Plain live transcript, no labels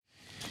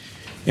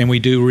And we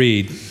do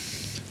read,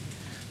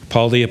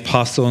 Paul the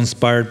apostle,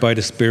 inspired by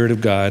the Spirit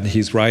of God,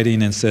 he's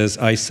writing and says,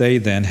 I say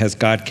then, has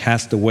God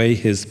cast away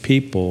his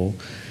people?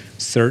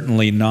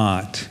 Certainly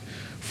not.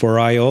 For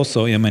I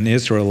also am an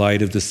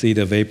Israelite of the seed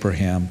of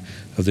Abraham,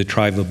 of the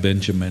tribe of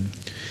Benjamin.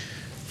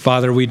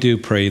 Father, we do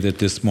pray that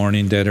this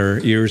morning that our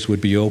ears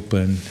would be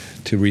open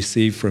to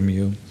receive from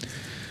you.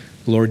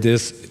 Lord,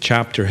 this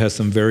chapter has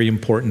some very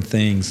important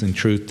things and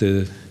truth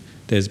that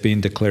is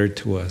being declared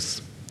to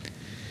us.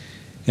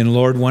 And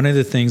Lord, one of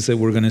the things that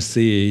we're going to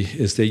see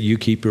is that you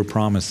keep your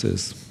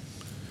promises.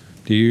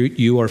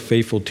 You are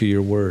faithful to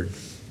your word.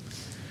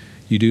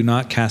 You do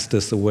not cast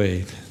us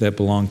away that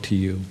belong to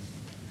you.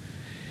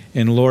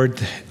 And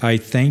Lord, I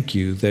thank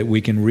you that we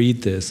can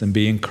read this and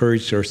be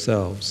encouraged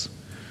ourselves.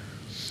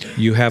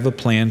 You have a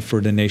plan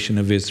for the nation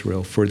of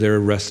Israel, for their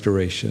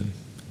restoration.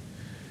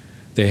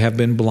 They have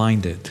been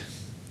blinded.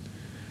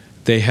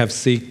 They have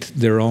sought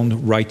their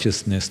own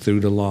righteousness through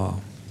the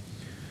law.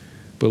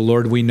 But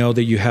Lord, we know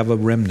that you have a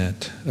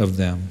remnant of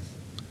them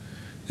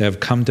that have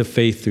come to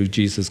faith through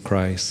Jesus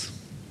Christ.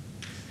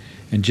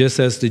 And just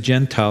as the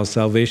Gentiles,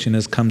 salvation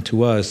has come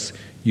to us,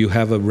 you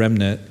have a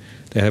remnant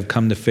that have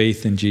come to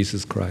faith in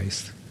Jesus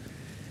Christ.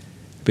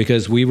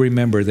 Because we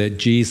remember that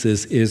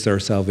Jesus is our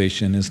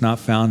salvation. It's not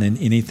found in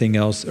anything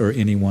else or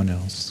anyone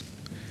else.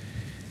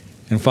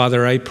 And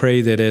Father, I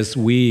pray that as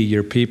we,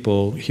 your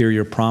people, hear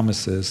your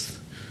promises,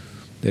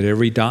 that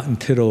every dot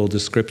and tittle of the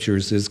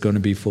scriptures is going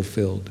to be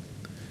fulfilled.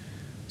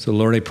 So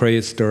Lord, I pray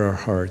it stir our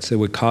hearts. It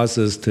would cause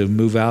us to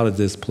move out of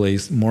this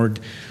place more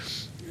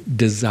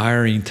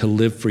desiring to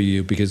live for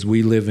you, because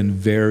we live in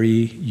very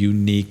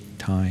unique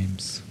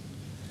times.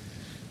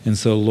 And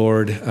so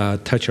Lord,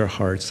 touch our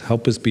hearts.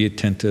 Help us be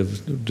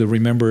attentive to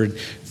remember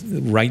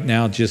right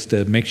now, just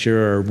to make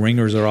sure our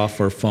ringers are off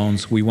our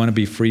phones. We want to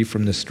be free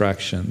from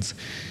distractions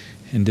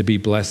and to be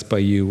blessed by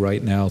you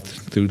right now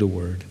through the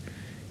word.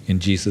 In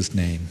Jesus'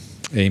 name,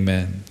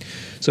 amen.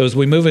 So as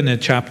we move into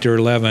chapter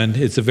 11,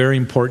 it's a very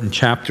important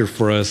chapter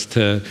for us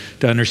to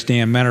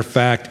understand. Matter of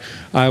fact,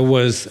 I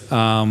was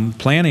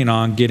planning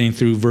on getting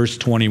through verse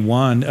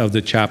 21 of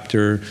the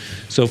chapter.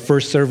 So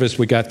first service,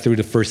 we got through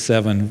the first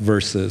 7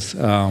 verses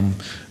of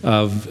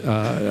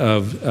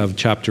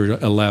chapter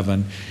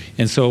 11.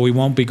 And so we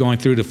won't be going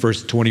through the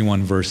first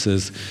 21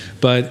 verses.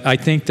 But I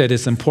think that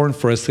it's important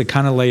for us to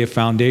kind of lay a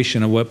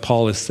foundation of what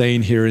Paul is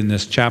saying here in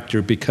this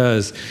chapter,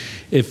 because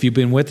if you've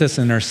been with us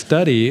in our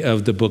study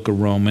of the book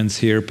of Romans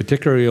here,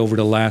 particularly over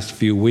the last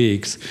few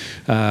weeks,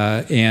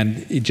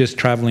 and just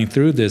traveling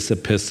through this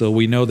epistle,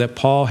 we know that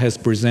Paul has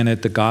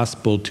presented the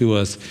gospel to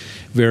us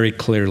very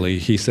clearly.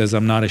 He says,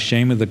 I'm not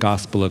ashamed of the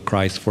gospel of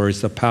Christ, for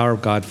it's the power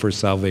of God for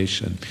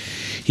salvation.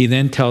 He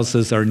then tells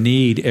us our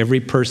need, every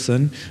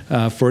person,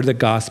 for the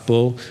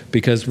gospel,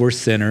 because we're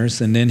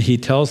sinners. And then he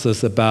tells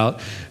us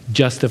about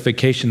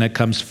justification that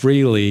comes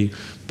freely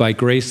by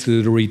grace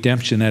through the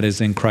redemption that is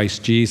in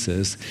Christ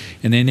Jesus.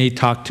 And then he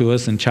talked to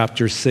us in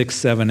chapters 6,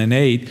 7, and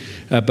 8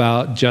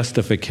 about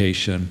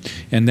justification,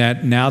 and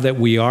that now that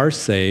we are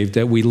saved,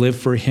 that we live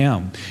for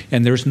him.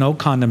 And there's no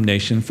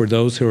condemnation for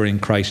those who are in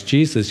Christ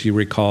Jesus. You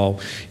recall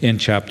in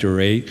chapter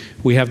 8,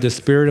 we have the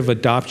spirit of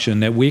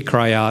adoption that we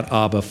cry out,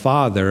 Abba,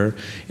 Father.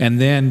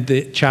 And then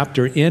the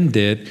chapter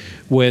ended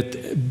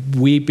with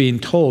we being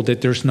told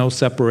that there's no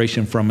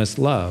separation from his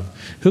love.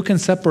 Who can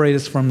separate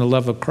us from the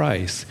love of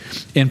Christ?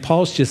 And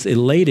Paul's just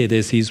elated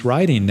as he's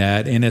writing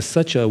that, and it's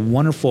such a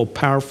wonderful,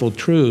 powerful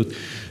truth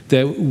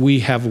that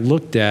we have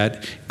looked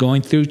at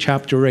going through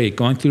chapter 8,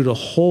 going through the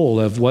whole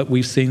of what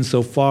we've seen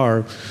so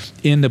far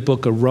in the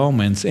book of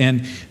Romans.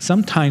 And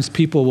sometimes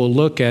people will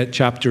look at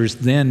chapters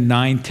then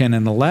 9, 10,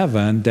 and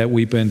 11 that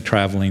we've been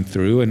traveling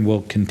through and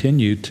will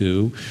continue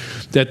to,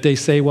 that they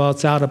say, well,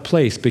 it's out of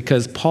place,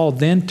 because Paul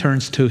then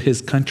turns to his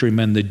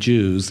countrymen, the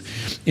Jews,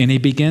 and he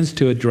begins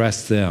to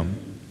address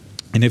them.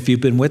 And if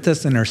you've been with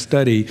us in our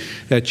study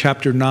at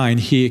chapter 9,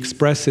 he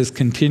expressed his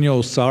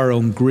continual sorrow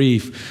and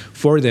grief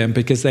for them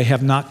because they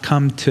have not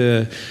come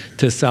to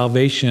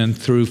salvation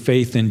through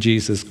faith in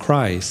Jesus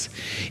Christ.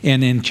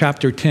 And in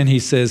chapter 10, he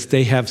says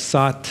they have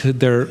sought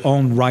their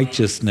own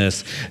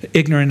righteousness,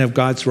 ignorant of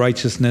God's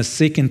righteousness,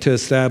 seeking to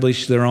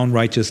establish their own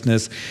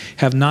righteousness,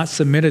 have not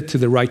submitted to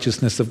the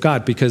righteousness of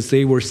God because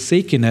they were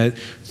seeking it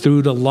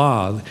through the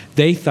law.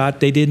 They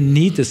thought they didn't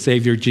need the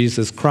Savior,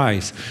 Jesus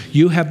Christ.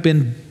 You have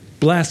been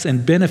blessed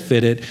and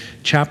benefited,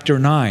 chapter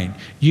 9.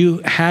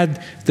 You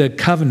had the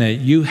covenant,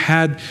 you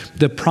had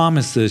the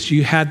promises,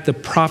 you had the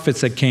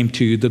prophets that came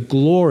to you, the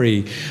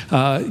glory,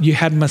 you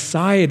had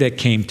Messiah that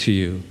came to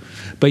you.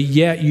 But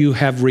yet you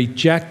have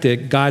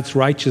rejected God's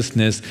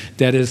righteousness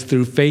that is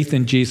through faith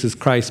in Jesus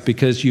Christ,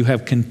 because you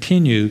have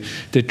continued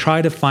to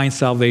try to find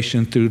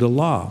salvation through the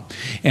law.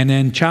 And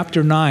in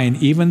chapter 9,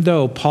 even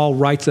though Paul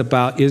writes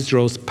about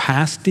Israel's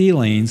past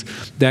dealings,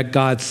 that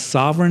God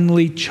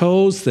sovereignly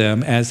chose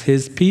them as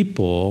his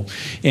people,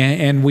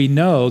 and we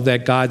know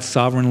that God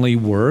sovereignly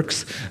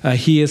works.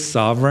 He is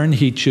sovereign.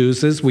 He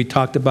chooses. We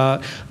talked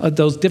about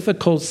those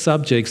difficult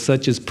subjects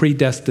such as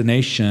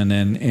predestination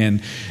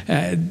and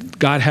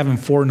God having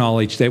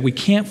foreknowledge that we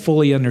can't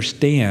fully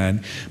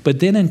understand. But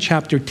then in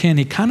chapter 10,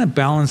 he kind of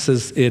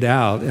balances it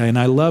out. And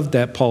I love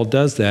that Paul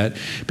does that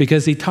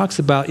because he talks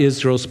about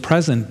Israel's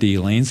present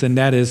dealings, and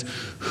that is,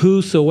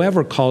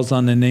 whosoever calls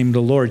on the name of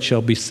the Lord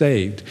shall be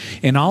saved.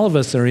 And all of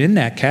us are in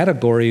that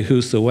category,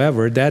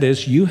 whosoever. That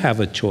is, you have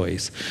a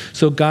choice.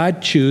 So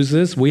God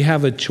chooses. We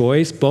have a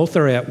choice. Both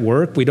are at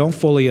work. We don't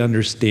fully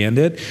understand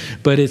it,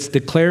 but it's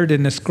declared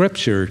in the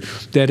scripture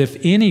that if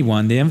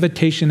anyone, the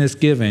invitation is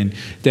given,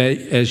 that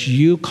as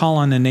you call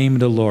on the name of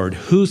the Lord,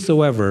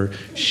 whosoever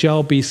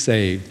shall be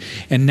saved.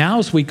 And now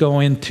as we go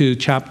into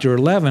chapter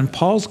 11,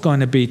 Paul's going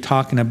to be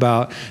talking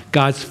about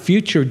God's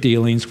future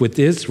dealings with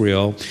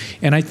Israel.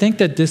 And I think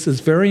that this is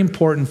very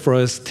important for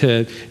us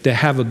to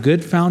have a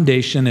good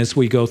foundation as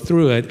we go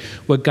through it,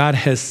 what God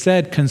has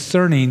said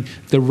concerning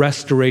the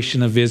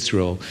restoration of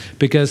Israel.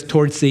 Because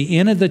towards the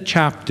end of the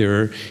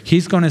chapter,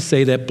 he's going to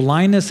say that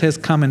blindness has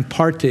come in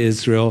part to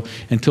Israel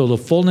until the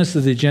fullness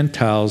of the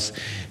Gentiles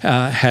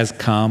has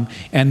come.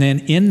 And then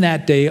in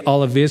that day,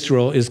 all of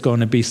Israel is going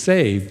to be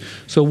saved.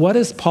 So what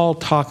is Paul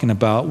talking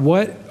about?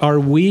 What are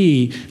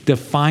we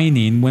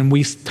defining when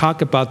we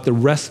talk about the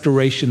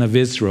restoration of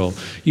Israel?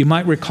 You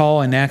might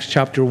recall in Acts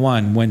chapter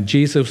 1, when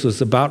Jesus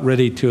was about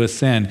ready to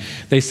ascend,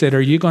 they said,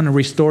 are you going to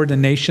restore the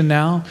nation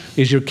now?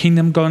 Is your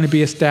kingdom going to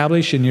be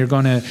established and you're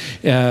going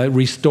to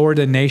restore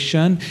the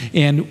nation?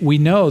 And we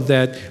know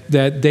that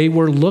they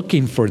were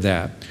looking for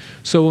that.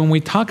 So when we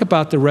talk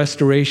about the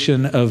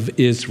restoration of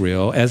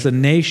Israel as a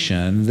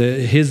nation,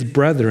 his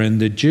brethren,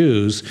 the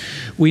Jews,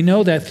 we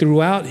know that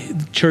throughout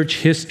church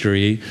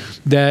history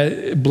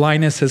that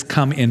blindness has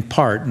come in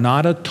part,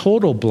 not a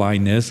total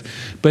blindness,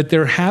 but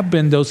there have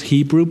been those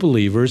Hebrew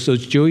believers,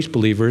 those Jewish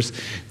believers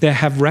that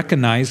have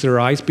recognized their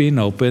eyes being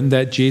opened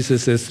that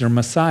Jesus is their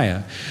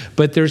Messiah.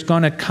 But there's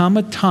going to come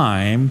a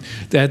time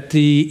at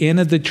the end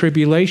of the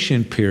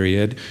tribulation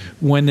period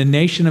when the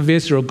nation of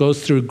Israel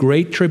goes through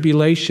great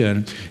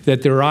tribulation,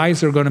 that their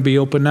eyes are going to be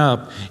opened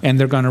up and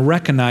they're going to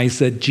recognize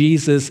that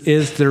Jesus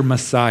is their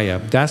Messiah.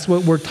 That's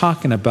what we're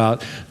talking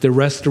about, the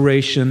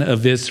restoration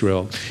of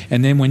Israel.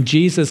 And then when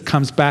Jesus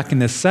comes back in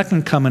the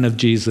second coming of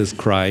Jesus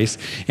Christ,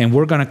 and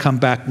we're going to come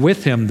back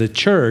with him, the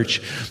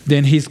church,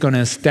 then he's going to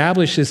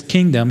establish his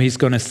kingdom. He's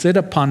going to sit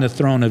upon the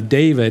throne of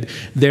David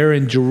there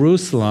in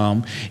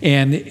Jerusalem,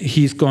 and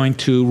he's going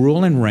to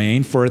rule and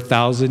reign for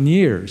 1,000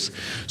 years.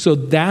 So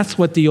that's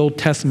what the Old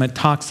Testament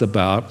talks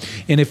about.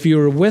 And if you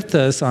were with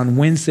us on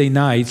Wednesday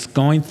nights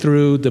going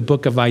through the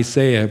book of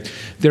Isaiah,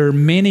 there are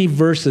many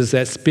verses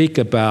that speak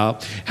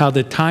about how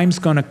the time's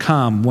going to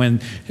come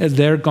when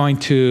they're going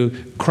to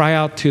cry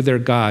out to their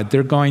God.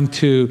 They're going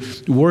to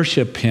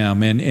worship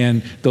him,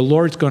 and the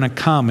Lord's going to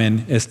come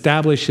and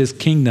establish his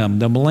kingdom,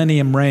 the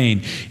millennium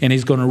reign, and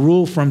he's going to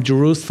rule from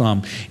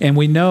Jerusalem. And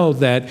we know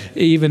that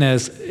even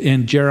as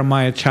in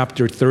Jeremiah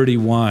chapter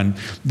 31,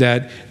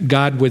 that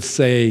God would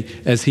say,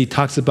 as he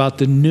talks about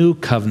the new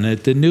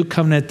covenant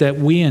that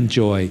we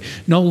enjoy,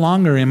 no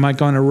longer am I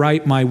going to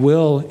write my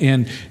will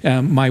and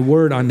my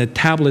word on the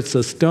tablets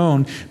of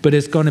stone, but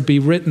it's going to be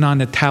written on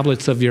the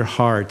tablets of your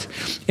heart.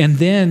 And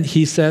then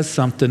he says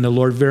something, the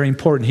Lord, very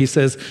important. He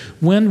says,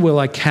 when will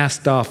I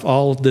cast off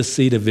all the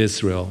seed of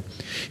Israel?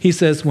 He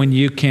says, when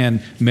you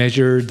can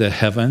measure the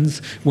heavens,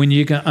 when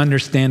you can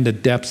understand the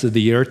depths of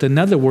the earth. In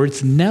other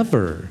words,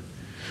 never.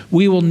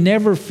 We will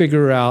never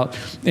figure out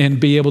and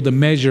be able to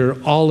measure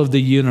all of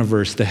the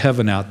universe, the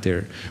heaven out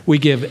there. We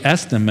give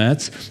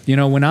estimates. You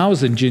know, when I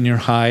was in junior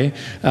high,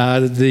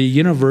 the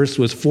universe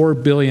was 4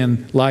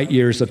 billion light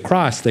years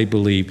across, they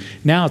believe.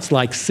 Now it's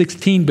like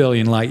 16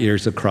 billion light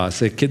years across.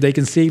 They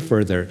can see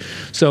further.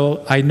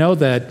 So I know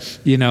that,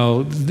 you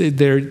know,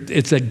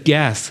 it's a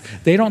guess.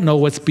 They don't know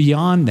what's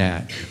beyond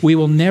that. We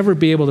will never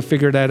be able to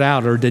figure that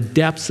out, or the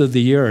depths of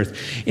the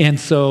earth. And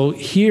so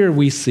here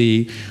we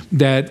see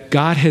that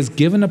God has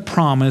given a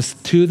promise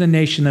to the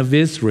nation of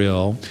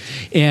Israel,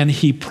 and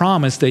he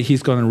promised that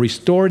he's going to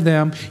restore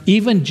them.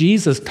 Even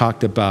Jesus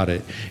talked about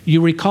it.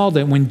 You recall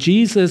that when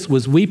Jesus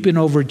was weeping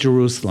over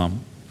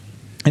Jerusalem,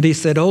 and he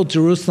said, "Oh,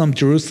 Jerusalem,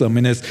 Jerusalem,"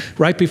 and it's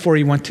right before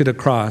he went to the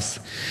cross.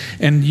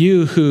 "And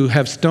you who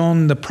have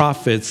stoned the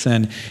prophets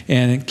and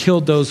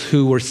killed those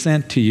who were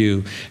sent to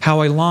you,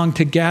 how I long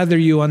to gather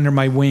you under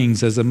my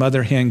wings as a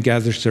mother hen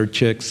gathers her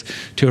chicks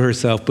to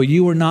herself. But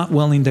you were not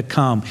willing to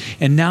come.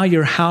 And now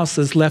your house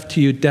is left to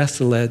you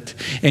desolate,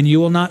 and you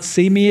will not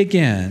see me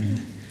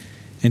again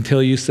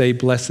until you say,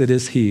 'Blessed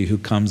is he who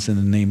comes in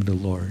the name of the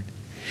Lord.'"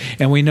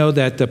 And we know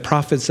that the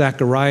prophet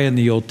Zechariah in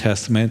the Old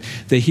Testament,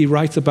 that he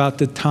writes about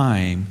the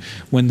time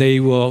when they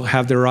will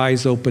have their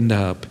eyes opened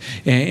up,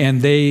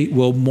 and they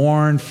will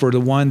mourn for the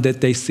one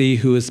that they see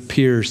who is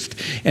pierced.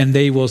 And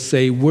they will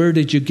say, "Where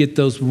did you get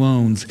those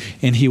wounds?"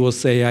 And he will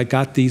say, "I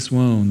got these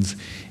wounds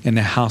in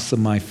the house of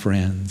my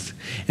friends.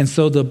 And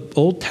so the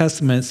Old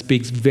Testament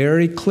speaks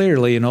very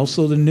clearly, and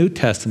also the New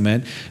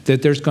Testament,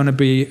 that there's going to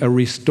be a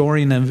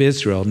restoring of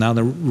Israel. Now,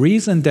 the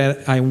reason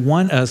that I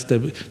want us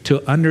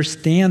to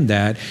understand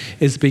that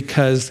is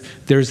because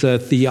there's a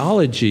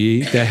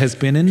theology that has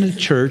been in the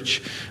church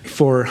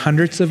for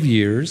hundreds of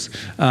years,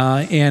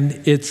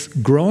 and it's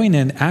growing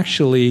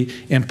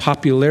in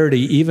popularity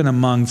even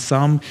among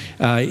some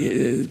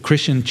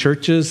Christian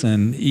churches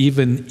and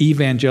even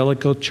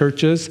evangelical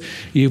churches.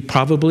 You've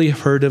probably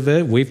heard of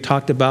it. We've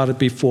talked about it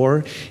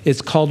before.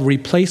 It's called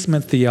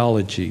replacement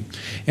theology.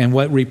 And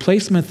what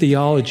replacement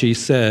theology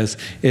says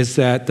is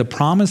that the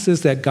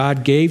promises that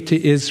God gave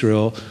to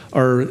Israel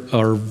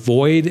are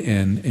void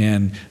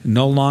and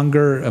no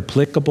longer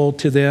applicable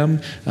to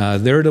them.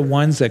 They're the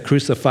ones that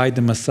crucified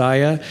the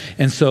Messiah.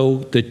 And so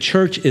the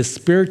church is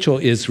spiritual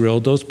Israel.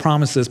 Those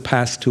promises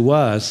pass to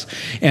us,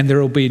 and there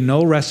will be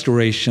no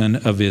restoration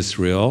of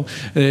Israel.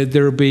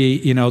 There will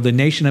be, the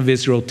nation of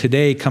Israel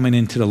today coming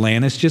into the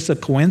land. It's just a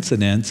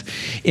coincidence,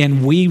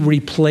 and we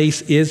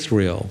replace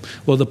Israel.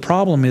 Well, the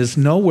problem is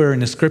nowhere in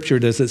the scripture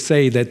does it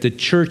say that the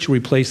church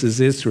replaces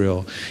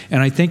Israel.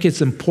 And I think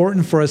it's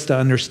important for us to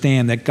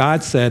understand that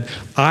God said,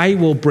 I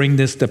will bring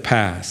this to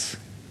pass.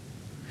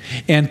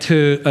 And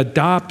to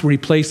adopt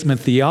replacement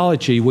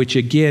theology, which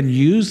again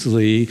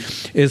usually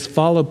is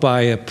followed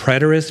by a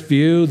preterist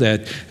view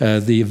that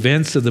the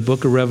events of the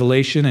book of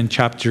Revelation in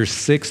chapters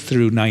 6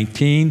 through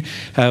 19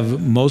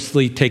 have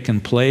mostly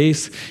taken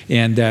place,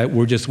 and that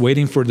we're just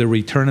waiting for the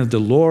return of the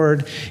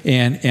Lord,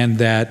 and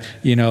that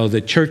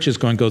the church is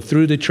going to go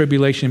through the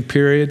tribulation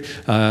period.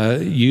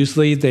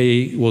 Usually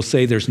they will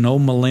say there's no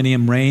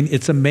millennium reign.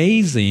 It's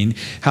amazing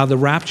how the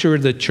rapture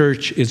of the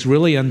church is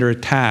really under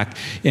attack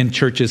in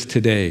churches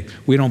today.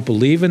 We don't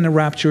believe in the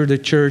rapture of the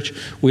church.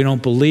 We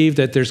don't believe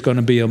that there's going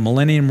to be a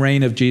millennium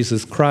reign of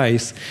Jesus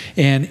Christ.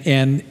 And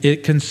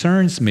it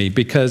concerns me,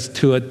 because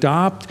to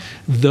adopt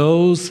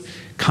those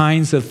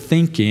kinds of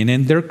thinking,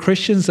 and they're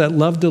Christians that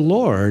love the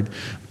Lord,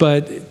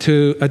 but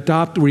to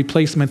adopt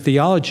replacement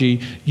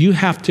theology, you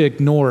have to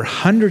ignore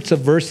hundreds of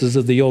verses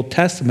of the Old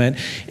Testament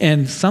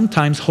and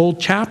sometimes whole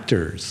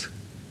chapters.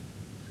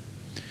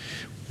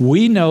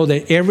 We know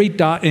that every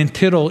dot and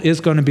tittle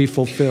is going to be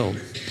fulfilled.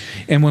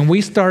 And when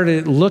we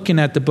started looking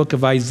at the book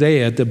of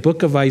Isaiah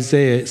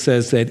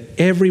says that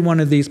every one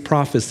of these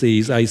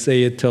prophecies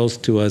Isaiah tells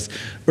to us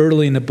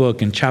early in the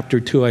book, in chapter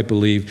 2, I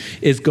believe,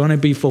 is going to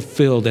be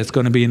fulfilled. That's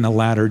going to be in the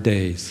latter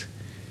days.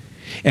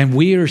 And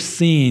we are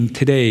seeing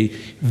today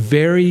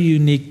very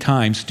unique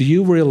times. Do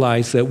you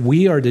realize that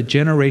we are the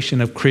generation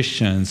of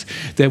Christians,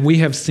 that we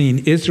have seen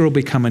Israel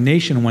become a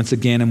nation once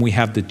again, and we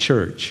have the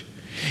church?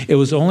 It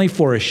was only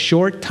for a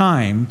short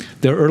time,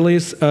 the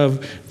earliest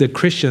of the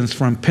Christians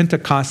from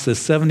Pentecost to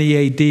 70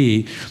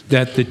 AD,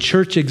 that the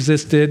church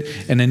existed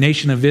and the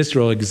nation of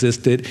Israel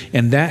existed,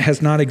 and that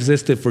has not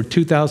existed for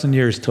 2,000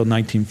 years till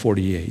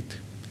 1948,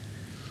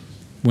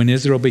 when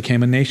Israel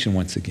became a nation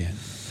once again.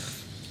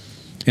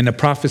 And the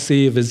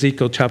prophecy of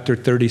Ezekiel chapter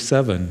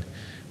 37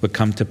 would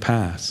come to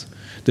pass.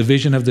 The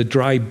vision of the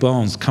dry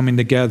bones coming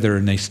together,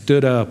 and they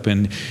stood up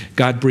and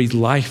God breathed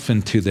life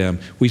into them.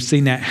 We've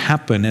seen that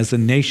happen as a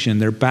nation.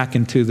 They're back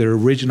into their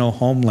original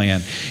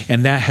homeland.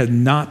 And that had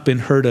not been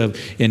heard of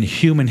in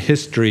human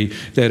history,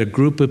 that a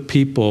group of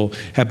people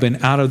have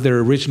been out of their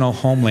original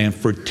homeland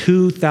for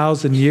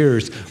 2,000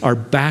 years are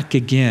back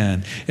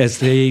again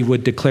as they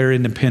would declare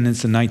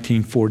independence in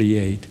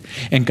 1948.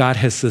 And God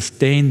has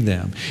sustained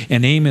them.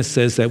 And Amos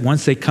says that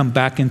once they come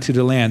back into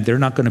the land, they're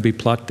not going to be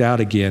plucked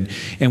out again.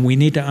 And we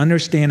need to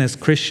understand as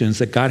Christians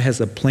that God has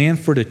a plan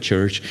for the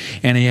church,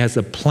 and He has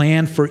a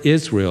plan for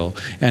Israel,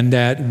 and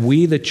that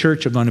we, the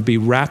church, are going to be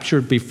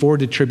raptured before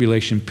the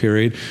tribulation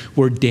period,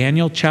 where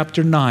Daniel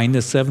chapter 9, the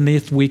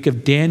 70th week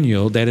of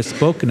Daniel that is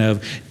spoken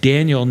of,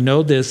 Daniel,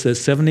 know this, that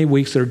 70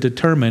 weeks are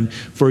determined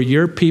for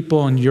your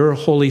people and your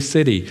holy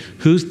city.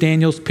 Who's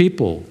Daniel's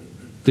people?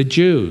 The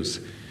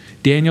Jews.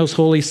 Daniel's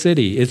holy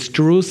city, it's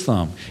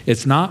Jerusalem.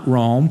 It's not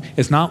Rome.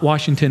 It's not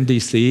Washington,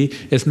 D.C.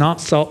 It's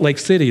not Salt Lake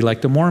City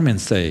like the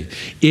Mormons say.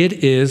 It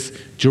is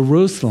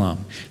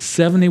Jerusalem.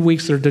 70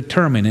 weeks are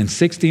determined, and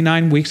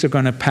 69 weeks are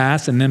going to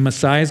pass, and then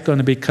Messiah is going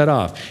to be cut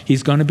off.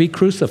 He's going to be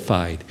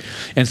crucified.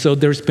 And so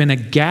there's been a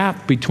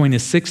gap between the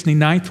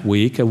 69th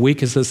week, a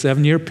week is a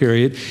 7-year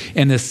period,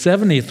 and the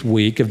 70th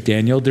week of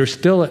Daniel. There's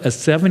still a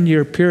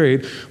 7-year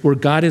period where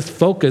God is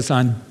focused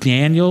on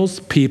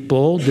Daniel's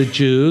people, the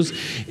Jews,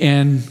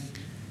 and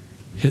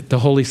the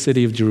holy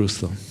city of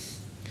Jerusalem.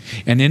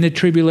 And in the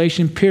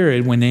tribulation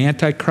period, when the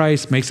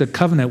Antichrist makes a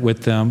covenant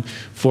with them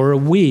for a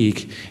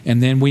week,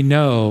 and then we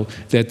know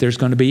that there's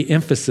going to be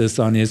emphasis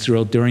on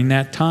Israel during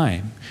that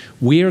time.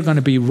 We are going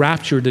to be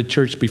raptured to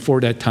church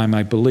before that time,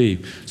 I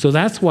believe. So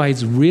that's why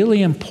it's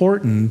really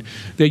important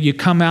that you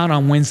come out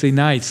on Wednesday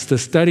nights to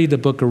study the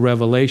book of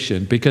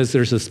Revelation, because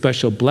there's a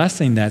special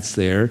blessing that's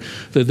there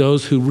for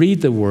those who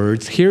read the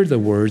words, hear the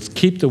words,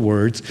 keep the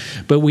words.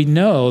 But we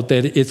know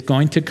that it's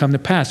going to come to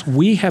pass.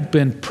 We have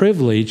been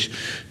privileged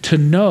to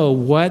know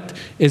what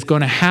is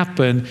going to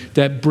happen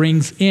that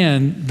brings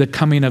in the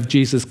coming of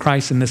Jesus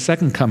Christ and the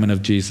second coming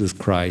of Jesus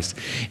Christ.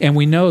 And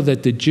we know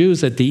that the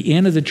Jews at the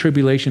end of the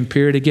tribulation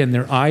period, again,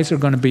 their eyes are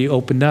going to be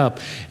opened up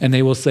and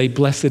they will say,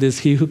 "Blessed is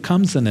he who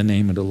comes in the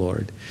name of the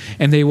Lord."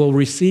 And they will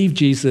receive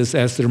Jesus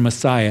as their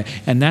Messiah.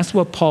 And that's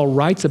what Paul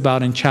writes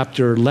about in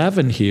chapter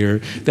 11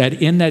 here,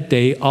 that in that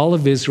day, all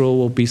of Israel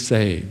will be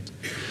saved.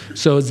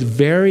 So it's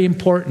very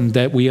important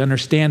that we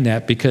understand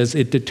that, because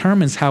it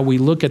determines how we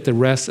look at the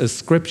rest of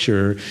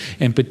Scripture,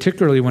 and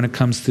particularly when it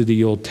comes to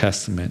the Old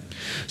Testament.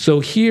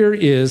 So here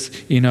is,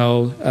 the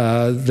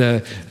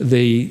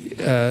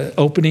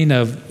opening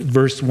of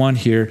verse 1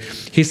 here.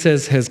 He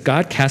says, "Has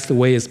God cast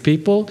away his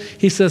people?"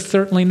 He says,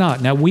 "Certainly not."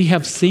 Now, we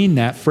have seen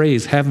that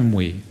phrase, haven't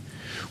we?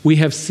 We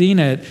have seen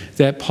it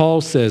that Paul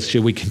says,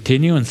 should we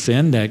continue in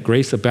sin that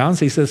grace abounds?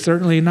 He says,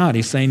 certainly not.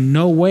 He's saying,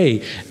 no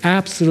way,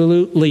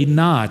 absolutely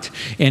not.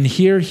 And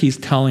here he's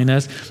telling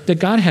us that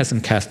God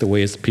hasn't cast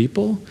away his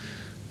people,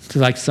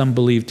 like some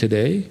believe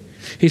today.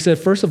 He said,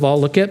 first of all,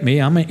 look at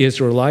me. I'm an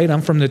Israelite.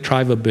 I'm from the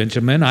tribe of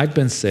Benjamin. I've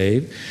been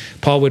saved.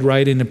 Paul would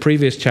write in the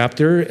previous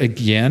chapter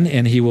again,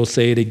 and he will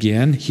say it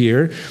again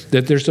here,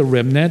 that there's a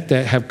remnant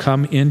that have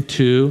come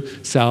into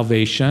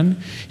salvation.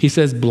 He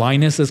says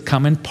blindness has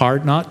come in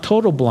part, not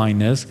total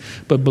blindness,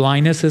 but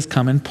blindness has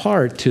come in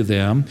part to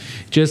them,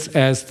 just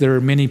as there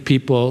are many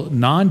people,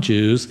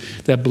 non-Jews,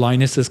 that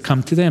blindness has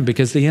come to them,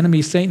 because the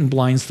enemy, Satan,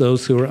 blinds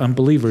those who are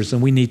unbelievers,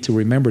 and we need to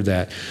remember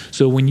that.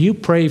 So when you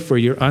pray for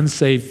your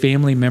unsaved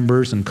family members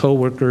and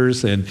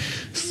coworkers and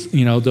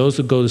those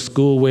who go to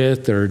school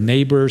with, or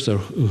neighbors, or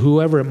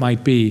whoever it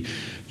might be,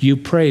 you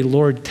pray,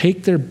 Lord,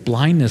 take their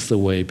blindness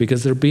away,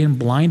 because they're being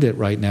blinded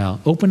right now.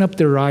 Open up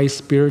their eyes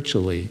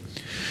spiritually.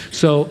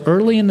 So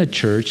early in the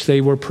church, they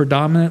were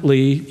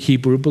predominantly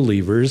Hebrew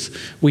believers.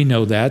 We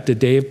know that. The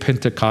day of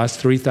Pentecost,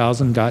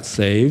 3,000 got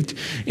saved,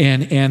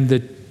 and the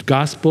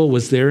gospel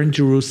was there in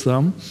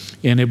Jerusalem,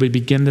 and it would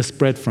begin to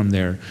spread from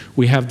there.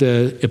 We have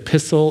the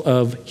Epistle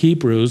of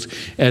Hebrews,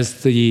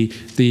 as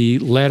the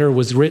letter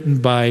was written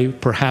by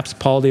perhaps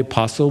Paul the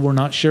Apostle. We're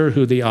not sure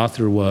who the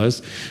author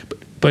was,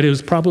 but it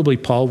was probably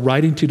Paul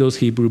writing to those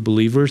Hebrew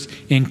believers,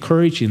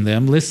 encouraging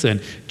them,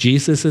 listen,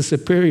 Jesus is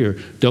superior.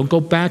 Don't go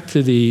back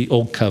to the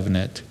old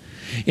covenant.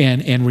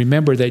 And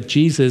remember that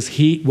Jesus,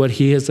 what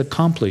he has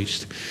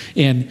accomplished.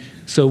 And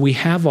so we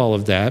have all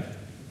of that.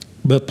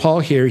 But Paul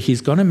here, he's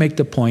going to make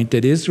the point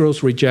that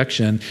Israel's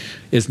rejection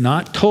is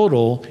not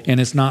total and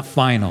it's not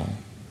final.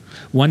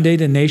 One day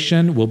the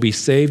nation will be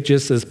saved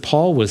just as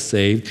Paul was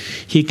saved.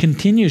 He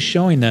continues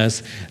showing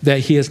us that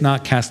he has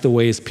not cast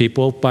away his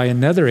people by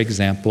another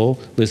example.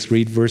 Let's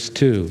read verse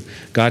 2.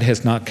 God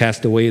has not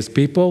cast away his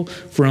people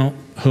from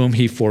whom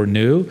he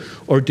foreknew?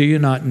 Or do you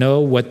not know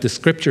what the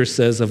scripture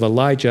says of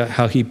Elijah,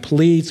 how he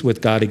pleads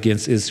with God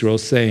against Israel,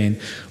 saying,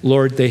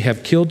 Lord, they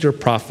have killed your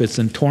prophets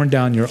and torn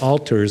down your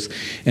altars,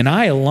 and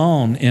I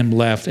alone am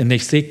left, and they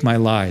seek my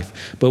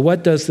life. But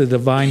what does the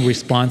divine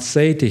response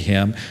say to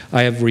him?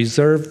 I have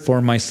reserved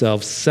for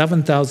myself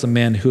 7,000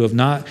 men who have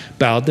not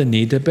bowed the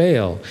knee to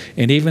Baal.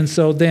 And even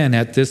so then,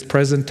 at this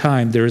present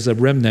time, there is a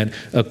remnant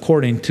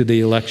according to the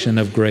election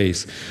of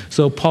grace.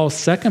 So Paul's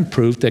second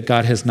proof that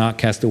God has not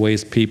cast away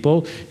his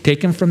people,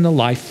 taken from the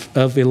life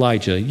of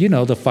Elijah,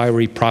 the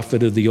fiery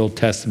prophet of the Old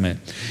Testament.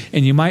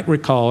 And you might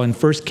recall in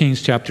 1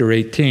 Kings chapter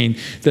 18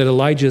 that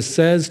Elijah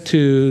says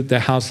to the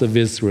house of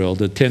Israel,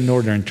 the 10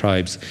 northern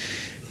tribes,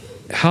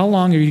 how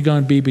long are you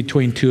going to be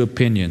between two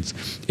opinions?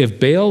 If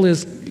Baal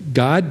is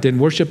God, then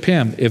worship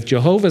him. If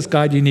Jehovah is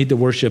God, you need to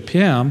worship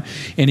him.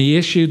 And he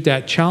issued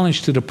that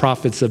challenge to the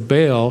prophets of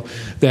Baal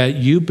that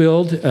you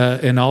build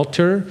an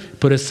altar,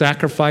 put a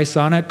sacrifice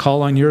on it,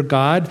 call on your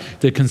God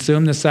to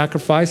consume the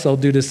sacrifice. I'll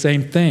do the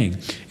same thing.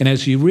 And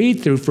as you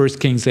read through 1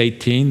 Kings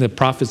 18, the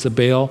prophets of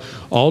Baal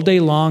all day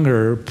long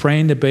are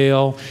praying to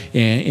Baal,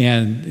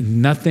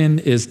 and nothing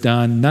is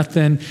done,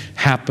 nothing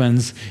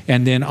happens.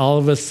 And then all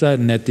of a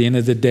sudden, at the end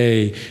of the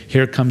day,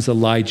 here comes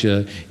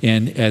Elijah.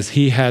 And as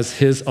he has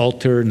his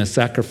altar and a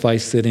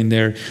sacrifice sitting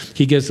there,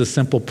 he gives a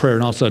simple prayer,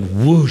 and all of a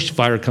sudden, whoosh,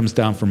 fire comes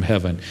down from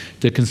heaven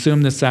to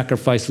consume the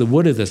sacrifice, the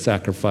wood of the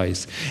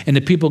sacrifice. And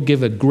the people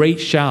give a great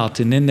shout,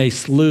 and then they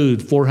slew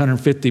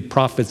 450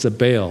 prophets of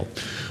Baal.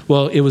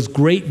 Well, it was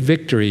great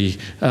victory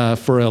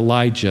for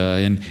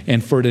Elijah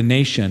and for the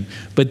nation.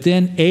 But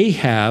then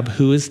Ahab,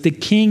 who is the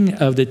king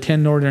of the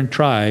 10 northern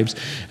tribes,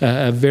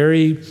 a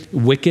very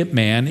wicked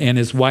man, and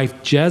his wife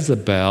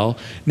Jezebel.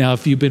 Now,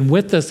 if you've been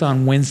with us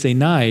on Wednesday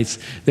nights,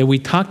 that we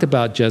talked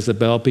about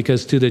Jezebel,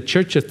 because to the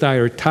church of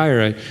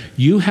Thyatira,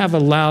 you have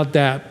allowed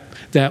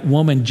that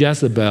woman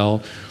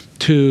Jezebel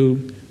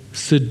to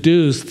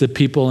seduced the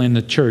people in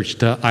the church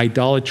to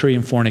idolatry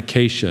and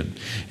fornication.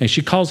 And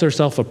she calls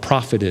herself a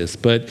prophetess,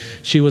 but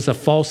she was a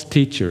false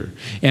teacher.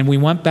 And we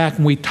went back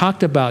and we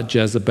talked about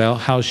Jezebel,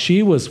 how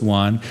she was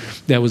one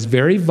that was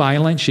very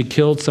violent. She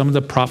killed some of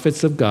the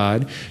prophets of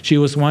God. She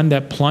was one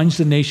that plunged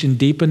the nation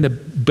deep into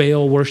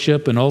Baal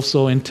worship and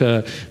also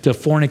into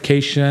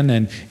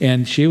fornication.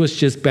 And she was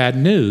just bad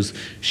news.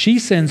 She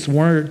sends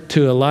word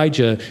to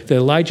Elijah that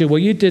Elijah,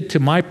 what you did to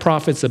my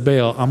prophets of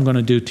Baal, I'm going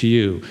to do to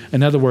you.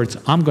 In other words,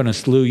 I'm going to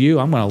slew you.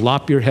 I'm going to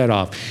lop your head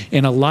off.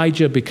 And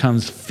Elijah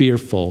becomes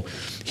fearful.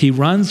 He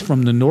runs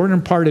from the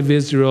northern part of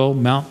Israel,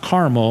 Mount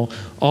Carmel,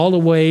 all the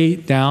way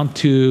down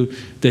to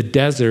the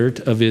desert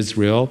of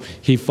Israel.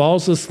 He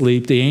falls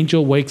asleep. The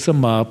angel wakes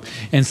him up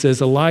and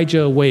says,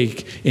 Elijah,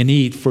 awake and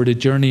eat, for the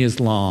journey is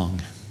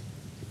long.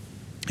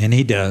 And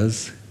he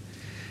does.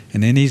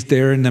 And then he's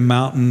there in the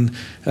mountain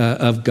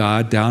of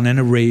God, down in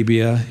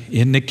Arabia,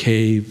 in the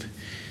cave.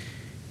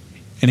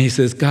 And he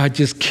says, God,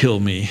 just kill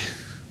me.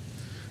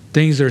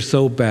 Things are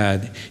so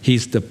bad.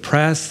 He's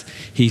depressed.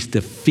 He's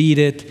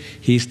defeated.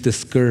 He's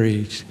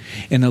discouraged.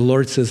 And the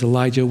Lord says,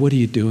 Elijah, what are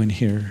you doing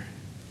here?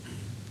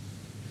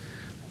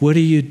 What are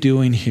you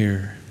doing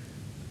here?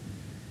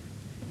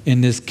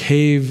 In this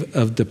cave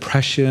of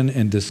depression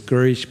and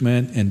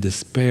discouragement and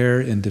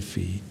despair and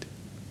defeat.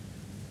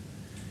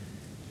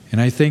 And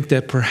I think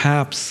that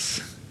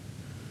perhaps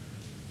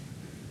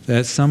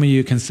that some of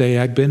you can say,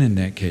 I've been in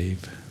that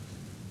cave.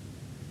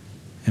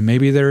 And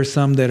maybe there are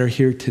some that are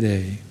here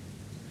today.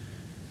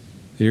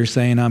 You're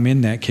saying, I'm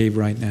in that cave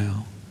right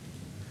now.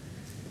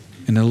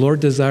 And the Lord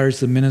desires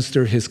to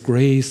minister his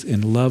grace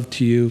and love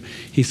to you.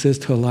 He says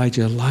to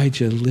Elijah,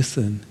 Elijah,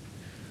 listen,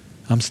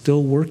 I'm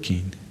still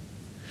working.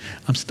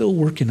 I'm still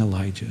working,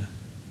 Elijah.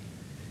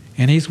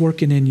 And he's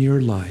working in your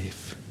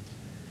life.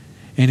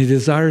 And he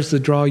desires to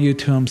draw you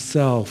to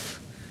himself,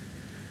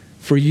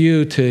 for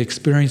you to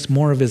experience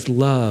more of his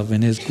love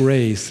and his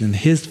grace and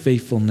his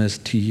faithfulness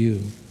to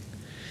you.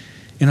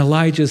 And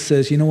Elijah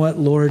says, you know what,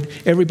 Lord,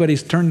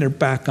 everybody's turned their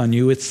back on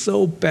you. It's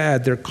so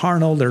bad. They're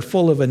carnal. They're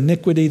full of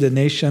iniquity, the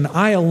nation.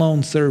 I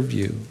alone serve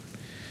you.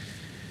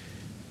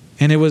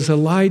 And it was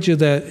Elijah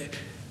that,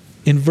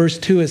 in verse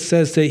 2, it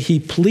says that he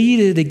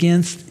pleaded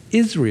against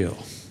Israel.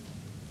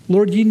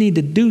 Lord, you need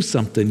to do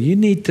something. You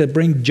need to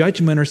bring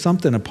judgment or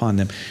something upon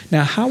them.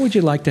 Now, how would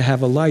you like to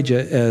have Elijah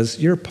as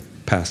your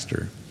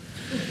pastor?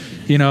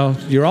 You know,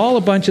 you're all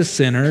a bunch of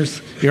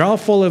sinners. You're all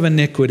full of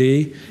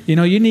iniquity. You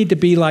know, you need to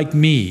be like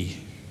me.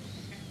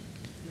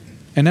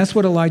 And that's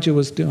what Elijah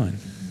was doing.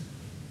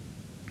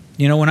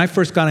 You know, when I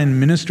first got in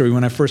ministry,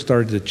 when I first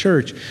started the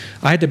church,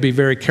 I had to be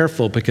very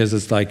careful because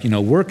it's like, you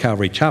know, we're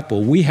Calvary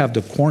Chapel. We have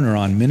the corner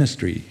on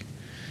ministry.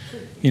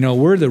 You know,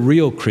 we're the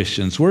real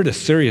Christians. We're the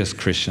serious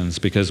Christians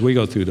because we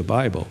go through the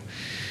Bible.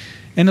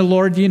 And the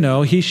Lord, you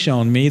know, he's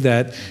shown me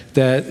that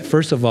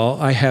first of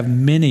all, I have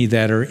many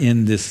that are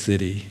in this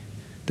city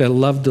that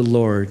love the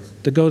Lord,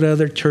 that go to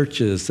other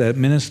churches, that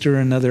minister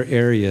in other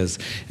areas.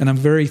 And I'm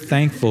very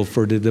thankful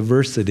for the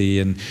diversity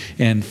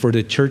and for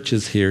the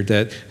churches here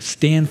that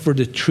stand for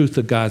the truth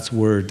of God's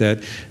word,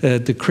 that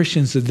the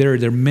Christians are there,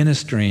 they're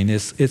ministering.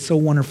 It's so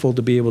wonderful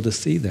to be able to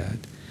see that.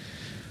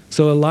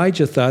 So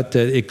Elijah thought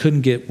that it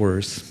couldn't get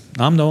worse.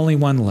 I'm the only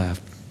one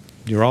left.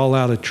 You're all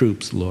out of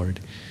troops, Lord.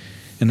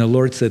 And the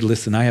Lord said,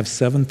 listen, I have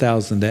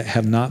 7,000 that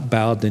have not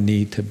bowed the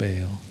knee to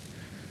Baal.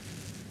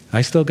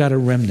 I still got a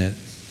remnant.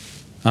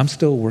 I'm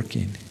still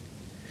working.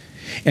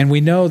 And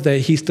we know that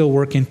he's still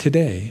working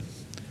today.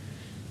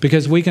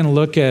 Because we can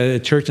look at a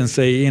church and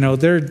say, you know,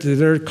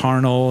 they're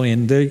carnal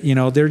and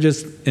they're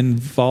just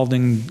involved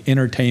in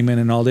entertainment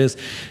and all this.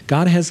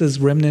 God has his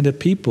remnant of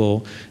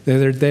people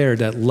that are there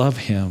that love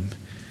him,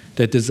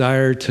 that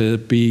desire to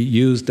be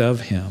used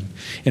of him.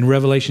 In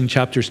Revelation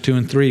chapters 2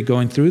 and 3,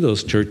 going through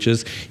those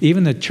churches,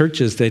 even the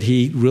churches that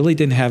he really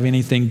didn't have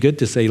anything good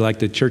to say, like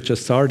the church of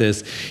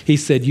Sardis, he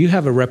said, you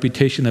have a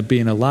reputation of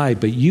being alive,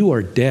 but you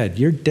are dead.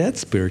 You're dead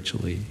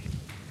spiritually.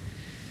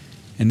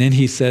 And then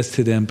he says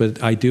to them,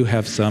 but I do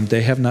have some.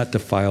 They have not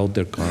defiled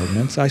their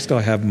garments. I still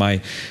have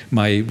my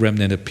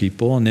remnant of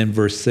people. And then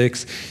verse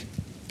 6,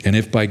 and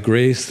if by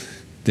grace,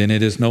 then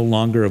it is no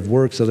longer of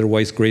works.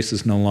 Otherwise, grace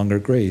is no longer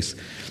grace.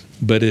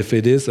 But if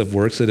it is of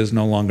works, it is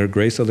no longer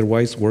grace.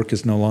 Otherwise, work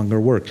is no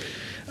longer work.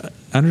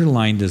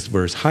 Underline this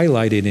verse.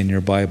 Highlight it in your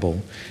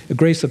Bible.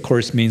 Grace, of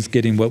course, means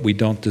getting what we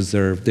don't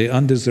deserve, the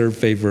undeserved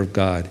favor of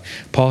God.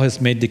 Paul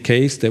has made the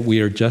case that we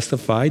are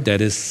justified,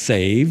 that is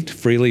saved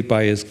freely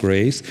by his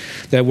grace.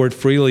 That word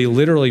freely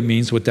literally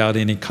means without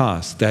any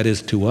cost. That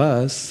is to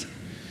us.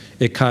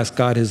 It cost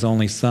God his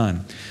only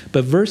son.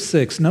 But verse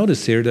 6,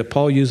 notice here that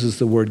Paul uses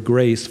the word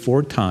grace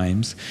 4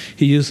 times.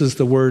 He uses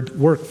the word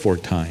work 4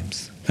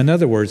 times. In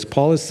other words,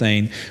 Paul is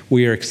saying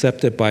we are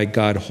accepted by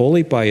God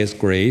wholly by his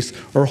grace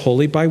or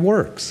wholly by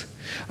works.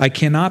 I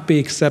cannot be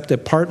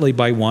accepted partly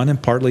by one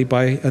and partly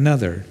by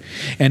another.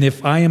 And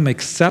if I am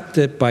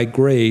accepted by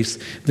grace,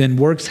 then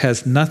works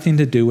has nothing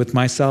to do with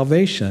my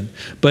salvation.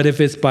 But if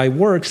it's by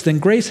works, then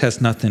grace has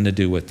nothing to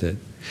do with it.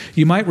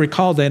 You might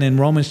recall that in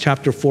Romans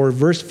chapter 4,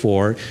 verse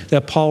 4,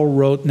 that Paul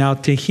wrote, "Now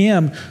to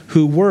him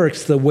who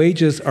works, the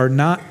wages are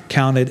not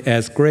counted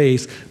as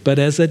grace, but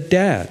as a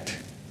debt."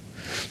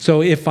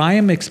 So if I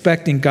am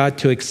expecting God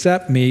to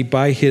accept me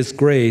by his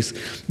grace,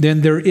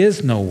 then there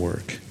is no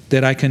work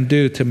that I can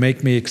do to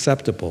make me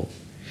acceptable.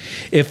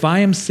 If I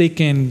am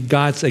seeking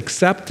God's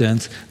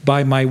acceptance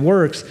by my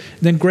works,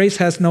 then grace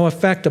has no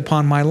effect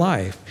upon my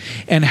life.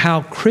 And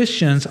how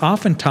Christians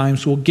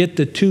oftentimes will get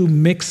the two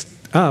mixed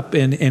up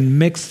and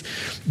mix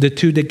the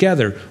two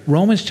together.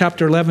 Romans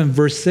chapter 11,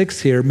 verse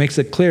 6 here makes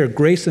it clear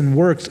grace and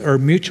works are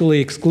mutually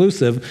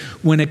exclusive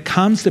when it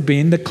comes to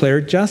being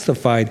declared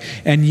justified.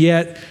 And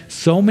yet,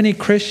 so many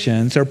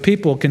Christians or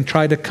people can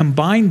try to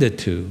combine the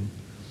two.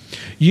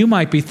 You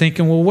might be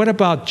thinking, well, what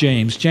about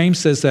James? James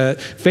says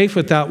that faith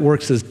without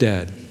works is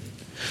dead.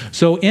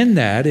 So in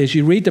that, as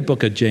you read the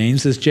book of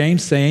James, is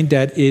James saying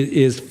that it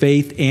is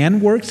faith and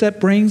works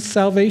that brings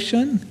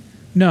salvation?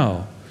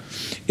 No.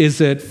 Is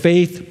it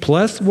faith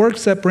plus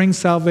works that brings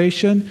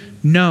salvation?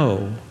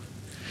 No.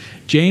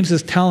 James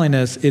is telling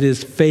us it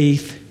is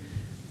faith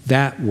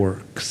that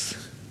works.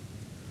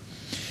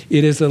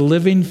 It is a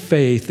living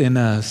faith in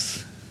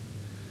us.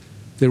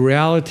 The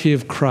reality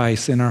of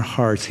Christ in our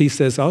hearts. He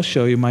says, I'll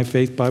show you my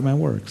faith by my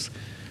works.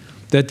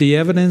 That the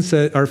evidence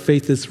that our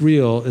faith is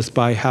real is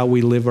by how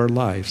we live our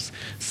lives.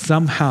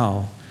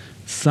 Somehow,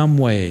 some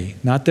way.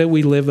 Not that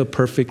we live a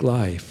perfect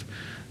life.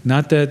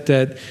 Not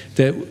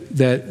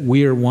that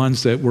we are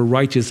ones that were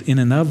righteous in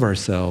and of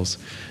ourselves.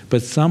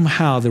 But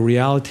somehow the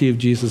reality of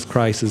Jesus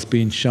Christ is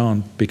being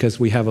shown because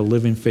we have a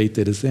living faith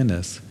that is in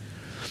us.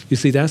 You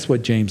see, that's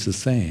what James is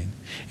saying.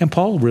 And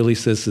Paul really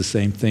says the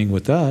same thing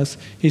with us.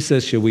 He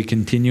says, should we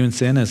continue in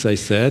sin, as I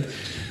said,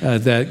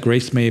 that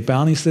grace may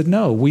abound? He said,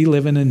 no, we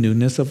live in a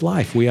newness of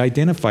life. We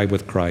identify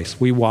with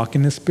Christ. We walk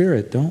in the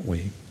Spirit, don't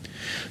we?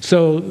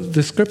 So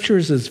the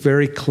scriptures is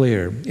very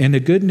clear. And the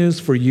good news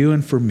for you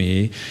and for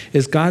me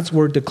is God's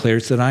word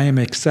declares that I am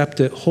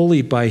accepted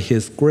wholly by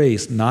his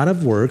grace, not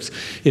of works.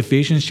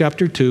 Ephesians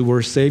chapter 2,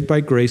 we're saved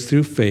by grace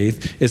through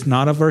faith. It's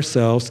not of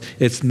ourselves.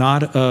 It's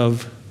not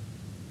of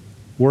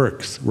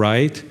works,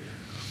 right?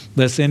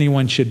 Lest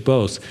anyone should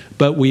boast.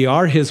 But we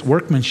are his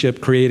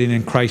workmanship created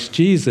in Christ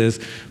Jesus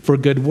for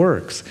good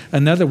works.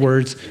 In other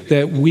words,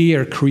 that we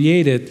are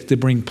created to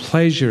bring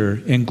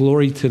pleasure and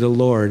glory to the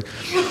Lord,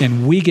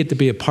 and we get to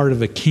be a part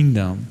of a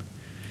kingdom,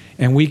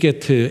 and we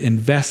get to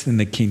invest in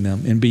the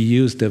kingdom and be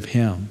used of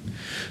him.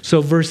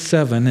 So verse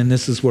 7, and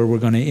this is where we're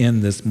going to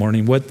end this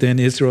morning. What then?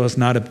 Israel has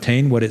not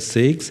obtained what it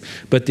seeks,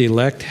 but the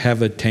elect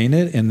have attained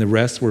it, and the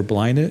rest were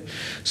blinded.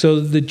 So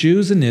the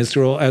Jews in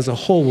Israel as a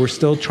whole were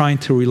still trying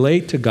to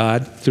relate to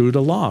God through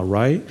the law,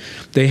 right?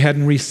 They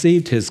hadn't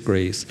received his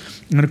grace.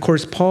 And of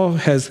course, Paul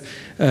has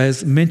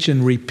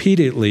mentioned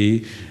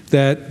repeatedly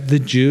that the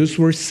Jews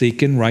were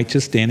seeking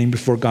righteous standing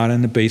before God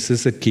on the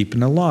basis of keeping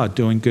the law,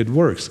 doing good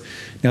works.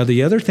 Now,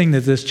 the other thing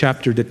that this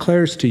chapter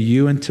declares to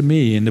you and to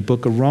me in the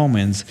book of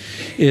Romans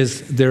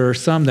is there are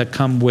some that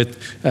come with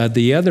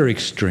the other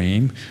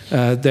extreme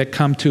that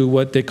come to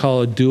what they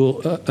call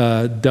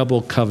a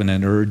double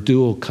covenant or a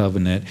dual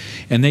covenant.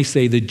 And they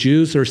say the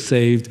Jews are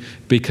saved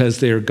because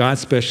they are God's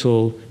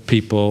special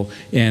people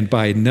and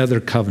by another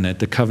covenant,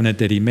 the covenant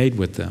that he made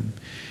with them.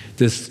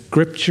 The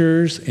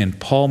scriptures, and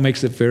Paul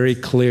makes it very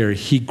clear,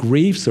 he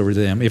grieves over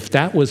them. If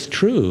that was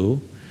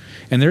true,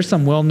 and there's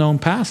some well-known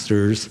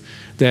pastors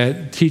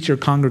that teach our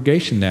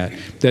congregation that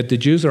the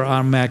Jews are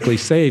automatically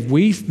saved,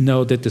 we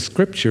know that the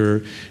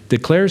scripture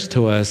declares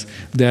to us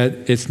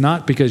that it's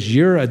not because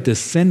you're a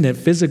descendant,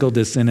 physical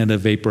descendant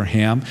of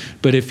Abraham,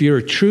 but if you're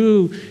a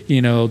true,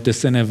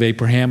 descendant of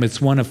Abraham,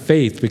 it's one of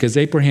faith, because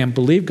Abraham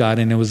believed God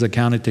and it was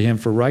accounted to him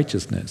for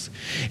righteousness.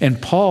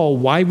 And Paul,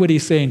 why would he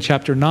say in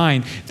chapter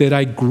 9 that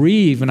I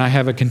grieve and I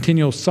have a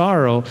continual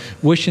sorrow,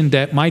 wishing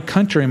that my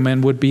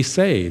countrymen would be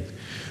saved?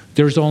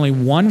 There's only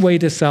one way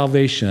to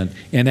salvation,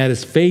 and that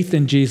is faith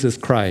in Jesus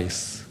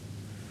Christ.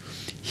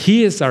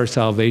 He is our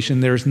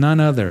salvation. There's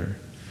none other.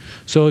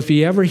 So if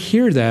you ever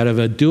hear that of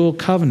a dual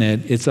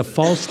covenant, it's a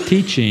false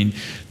teaching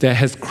that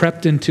has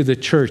crept into the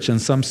church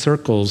and some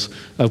circles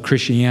of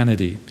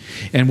Christianity.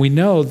 And we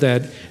know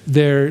that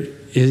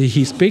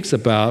he speaks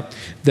about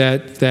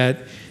that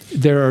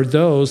there are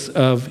those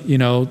of,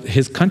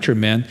 his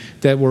countrymen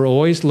that were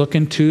always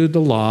looking to the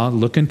law,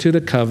 looking to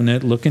the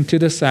covenant, looking to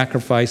the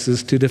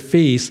sacrifices, to the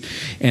feasts.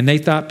 And they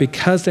thought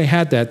because they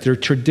had that, their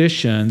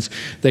traditions,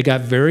 they got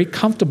very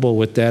comfortable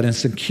with that and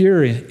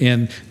secure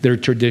in their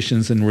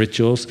traditions and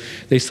rituals.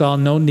 They saw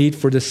no need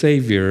for the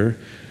Savior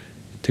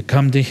to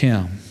come to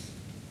him.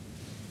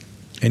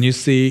 And you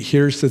see,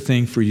 here's the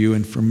thing for you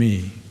and for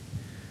me.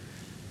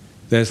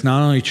 That's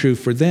not only true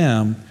for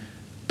them,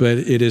 but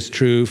it is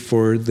true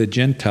for the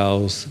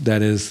Gentiles,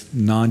 that is,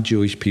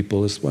 non-Jewish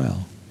people as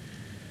well.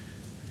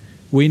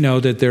 We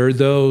know that there are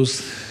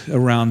those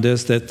around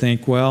us that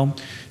think, well,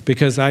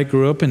 because I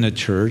grew up in the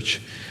church,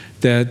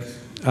 that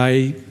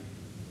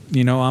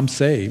I'm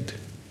saved.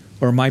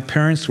 Or my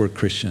parents were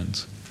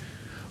Christians.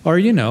 Or,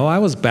 I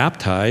was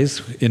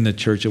baptized in the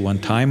church at one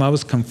time. I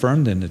was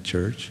confirmed in the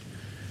church.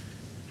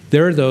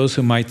 There are those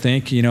who might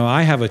think,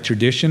 I have a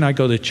tradition. I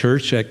go to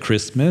church at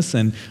Christmas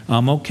and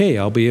I'm okay.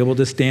 I'll be able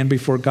to stand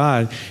before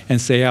God and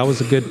say I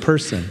was a good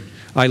person.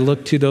 I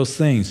look to those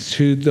things,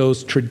 to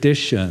those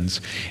traditions,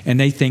 and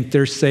they think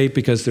they're saved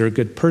because they're a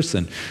good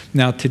person.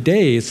 Now,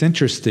 today, it's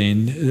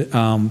interesting,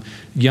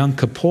 Yom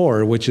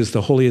Kippur, which is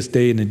the holiest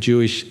day in the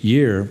Jewish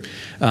year,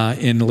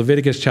 in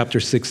Leviticus chapter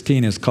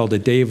 16 is called the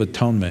Day of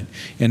Atonement.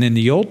 And in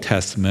the Old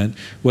Testament,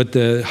 what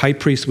the high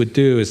priest would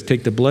do is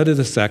take the blood of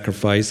the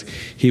sacrifice,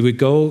 he would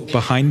go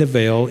behind the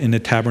veil in the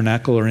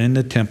tabernacle or in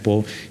the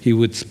temple, he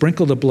would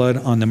sprinkle the blood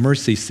on the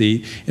mercy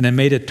seat, and it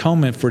made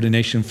atonement for the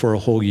nation for a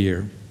whole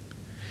year.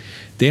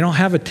 They don't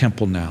have a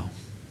temple now.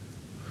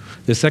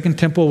 The second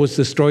temple was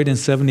destroyed in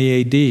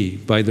 70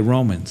 AD by the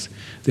Romans.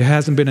 There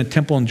hasn't been a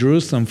temple in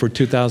Jerusalem for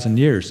 2,000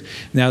 years.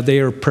 Now they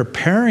are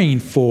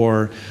preparing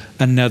for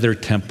another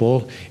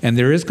temple, and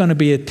there is going to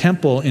be a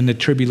temple in the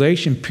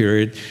tribulation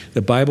period.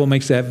 The Bible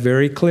makes that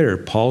very clear.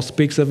 Paul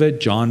speaks of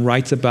it. John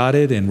writes about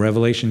it in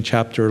Revelation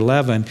chapter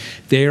 11.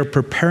 They are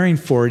preparing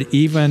for it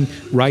even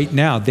right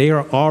now. They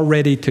are all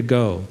ready to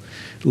go.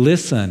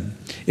 Listen,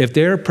 if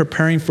they're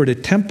preparing for the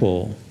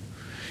temple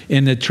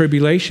in the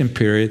tribulation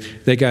period,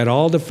 they got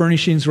all the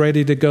furnishings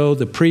ready to go.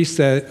 The priests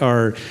that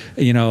are,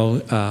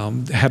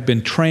 have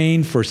been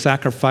trained for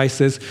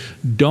sacrifices.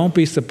 Don't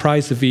be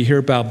surprised if you hear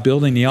about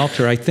building the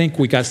altar. I think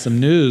we got some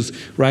news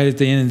right at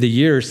the end of the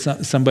year.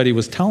 Somebody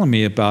was telling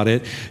me about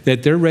it,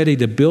 that they're ready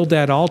to build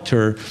that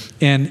altar.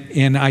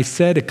 And I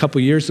said a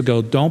couple years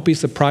ago, don't be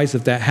surprised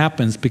if that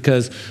happens,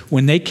 because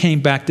when they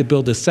came back to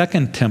build a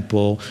second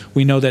temple,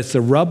 we know that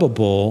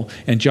Zerubbabel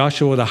and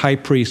Joshua the high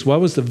priest, what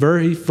was the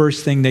very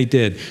first thing they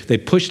did? They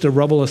pushed the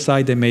rubble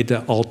aside, they made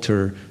the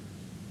altar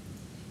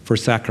for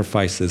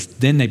sacrifices.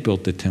 Then they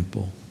built the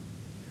temple.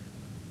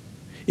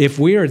 If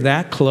we are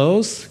that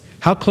close,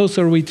 how close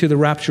are we to the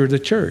rapture of the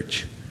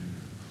church?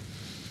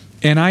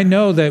 And I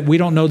know that we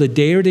don't know the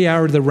day or the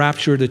hour of the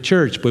rapture of the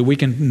church, but we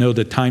can know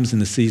the times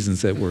and the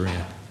seasons that we're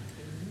in.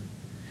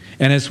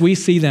 And as we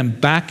see them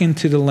back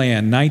into the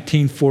land,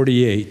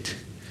 1948,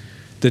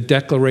 the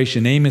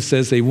declaration, Amos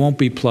says they won't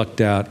be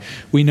plucked out.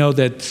 We know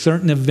that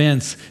certain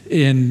events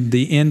in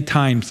the end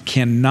times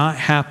cannot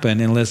happen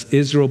unless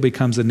Israel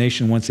becomes a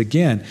nation once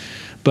again.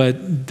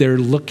 But they're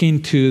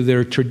looking to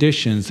their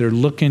traditions. They're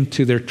looking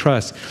to their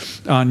trust.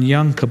 On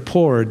Yom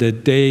Kippur, the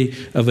Day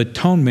of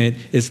Atonement,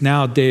 is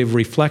now a day of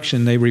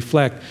reflection. They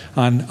reflect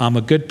on, I'm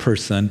a good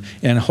person,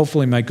 and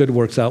hopefully my good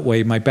works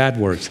outweigh my bad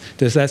works.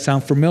 Does that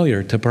sound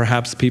familiar to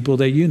perhaps people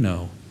that you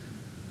know,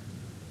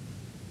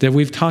 that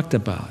we've talked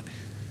about?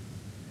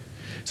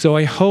 So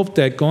I hope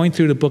that going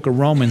through the book of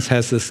Romans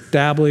has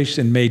established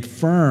and made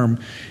firm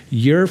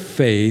your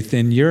faith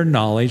and your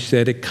knowledge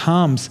that it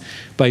comes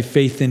by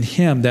faith in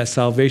Him, that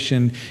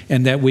salvation,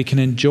 and that we can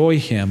enjoy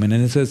Him. And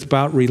it's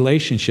about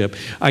relationship.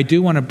 I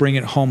do want to bring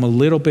it home a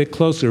little bit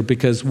closer,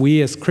 because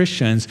we as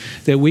Christians,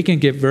 that we can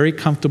get very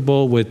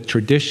comfortable with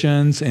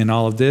traditions and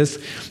all of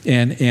this.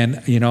 And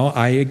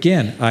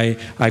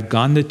I've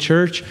gone to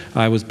church.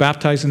 I was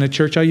baptized in the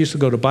church. I used to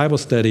go to Bible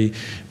study.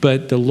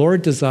 But the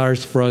Lord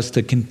desires for us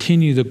to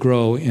continue to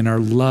grow in our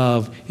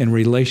love and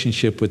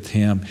relationship with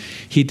Him.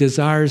 He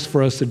desires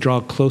for us to draw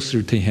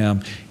closer to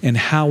Him, and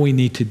how we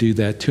need to do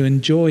that, to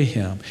enjoy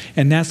Him.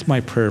 And that's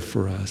my prayer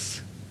for us.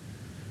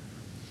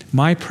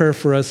 My prayer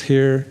for us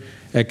here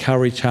at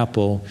Calvary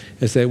Chapel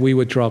is that we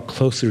would draw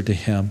closer to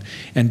Him,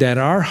 and that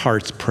our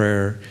heart's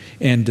prayer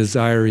and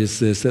desire is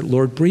this, that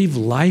Lord, breathe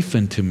life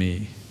into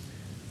me.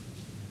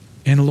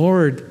 And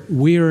Lord,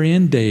 we are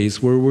in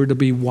days where we're to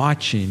be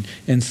watching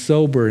and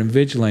sober and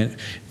vigilant,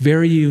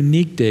 very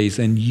unique days.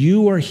 And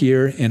you are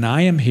here, and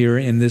I am here,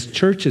 and this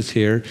church is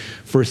here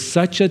for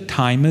such a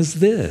time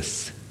as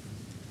this.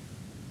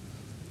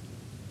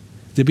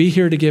 To be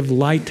here to give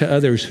light to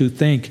others who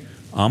think,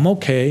 I'm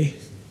okay,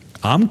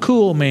 I'm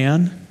cool,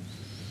 man.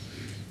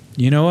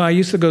 I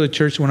used to go to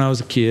church when I was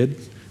a kid,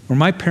 or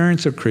my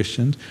parents are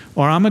Christians,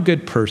 or I'm a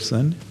good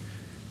person.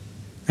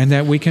 And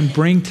that we can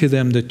bring to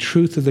them the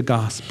truth of the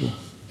gospel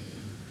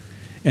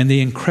and the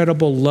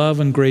incredible love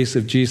and grace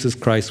of Jesus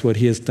Christ, what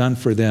He has done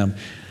for them.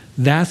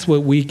 That's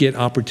what we get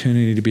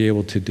opportunity to be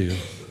able to do.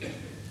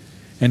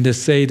 And to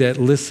say that,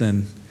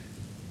 listen,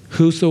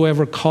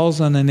 whosoever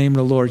calls on the name of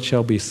the Lord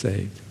shall be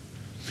saved.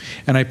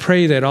 And I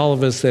pray that all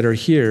of us that are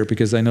here,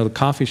 because I know the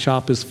coffee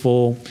shop is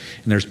full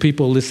and there's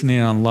people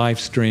listening on live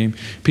stream,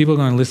 people are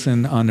going to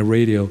listen on the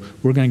radio,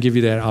 we're going to give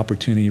you that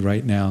opportunity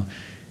right now.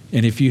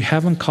 And if you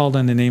haven't called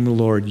on the name of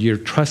the Lord, you're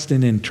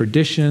trusting in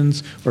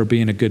traditions or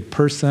being a good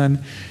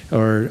person,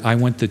 or I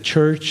went to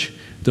church,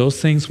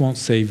 those things won't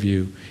save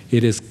you.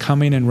 It is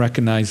coming and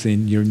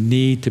recognizing your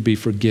need to be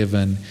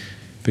forgiven,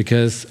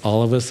 because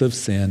all of us have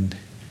sinned,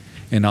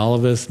 and all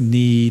of us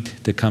need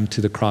to come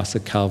to the cross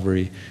of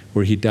Calvary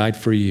where He died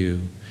for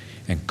you,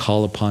 and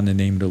call upon the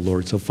name of the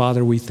Lord. So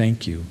Father, we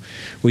thank you.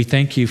 We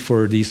thank you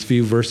for these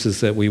few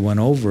verses that we went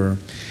over.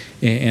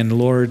 And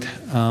Lord,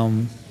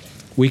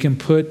 we can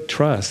put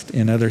trust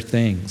in other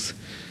things.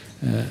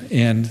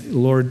 And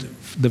Lord,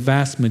 the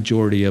vast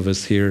majority of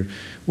us here,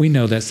 we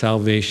know that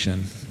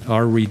salvation,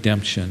 our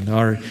redemption,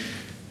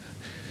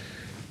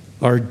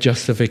 our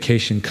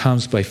justification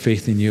comes by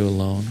faith in you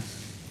alone.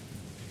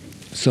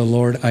 So,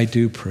 Lord, I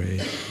do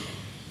pray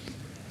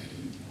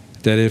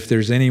that if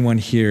there's anyone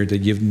here that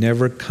you've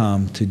never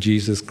come to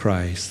Jesus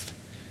Christ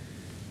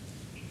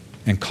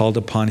and called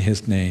upon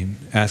his name,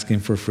 asking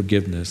for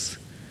forgiveness,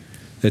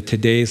 that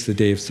today is the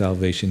day of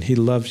salvation. He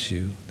loves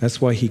you. That's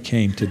why he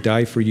came, to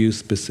die for you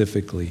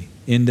specifically,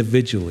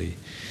 individually.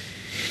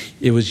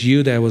 It was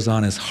you that was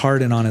on his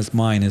heart and on his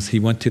mind as he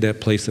went to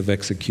that place of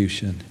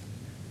execution,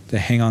 to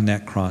hang on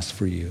that cross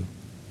for you.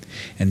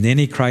 And then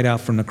he cried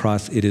out from the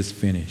cross, "It is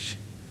finished."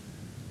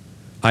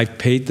 I've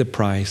paid the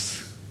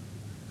price.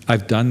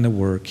 I've done the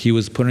work. He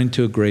was put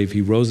into a grave.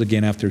 He rose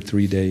again after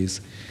 3 days,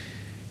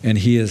 and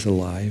he is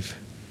alive.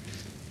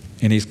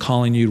 And he's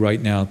calling you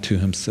right now to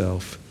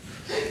himself,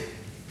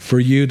 for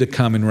you to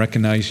come and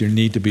recognize your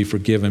need to be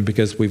forgiven,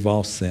 because we've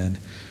all sinned,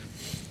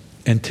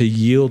 and to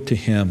yield to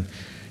him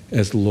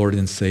as Lord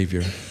and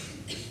Savior.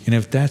 And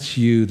if that's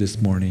you this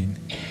morning,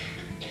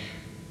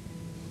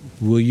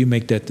 will you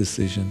make that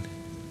decision?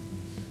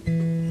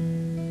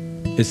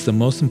 It's the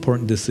most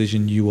important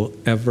decision you will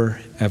ever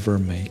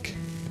make.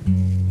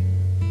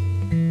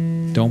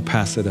 Don't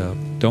pass it up.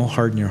 Don't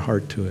harden your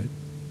heart to it.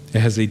 It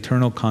has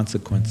eternal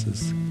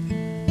consequences.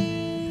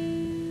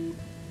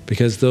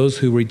 Because those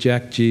who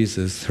reject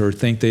Jesus, or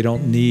think they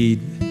don't need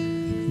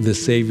the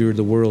Savior of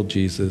the world,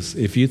 Jesus,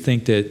 if you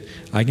think that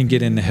I can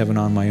get into heaven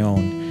on my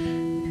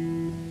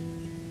own,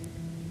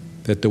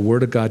 that the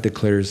Word of God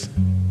declares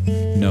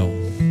no.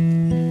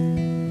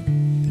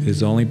 It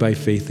is only by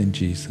faith in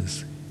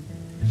Jesus.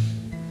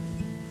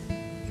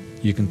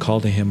 You can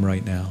call to him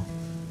right now.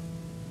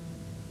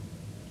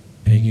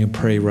 And you can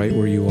pray right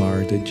where you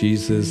are that,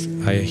 Jesus,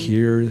 I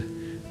hear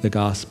the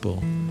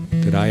gospel,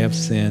 that I have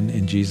sinned,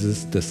 and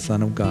Jesus, the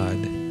Son of God,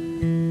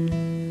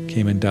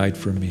 came and died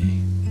for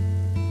me.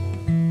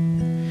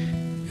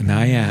 And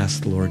I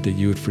ask, Lord, that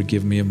you would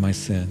forgive me of my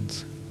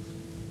sins.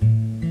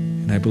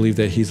 And I believe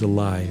that he's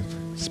alive,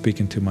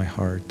 speaking to my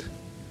heart.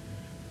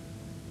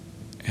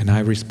 And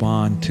I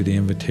respond to the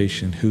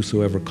invitation,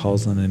 whosoever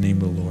calls on the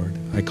name of the Lord.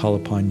 I call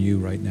upon you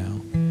right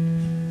now.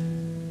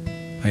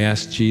 I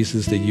ask,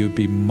 Jesus, that you would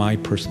be my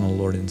personal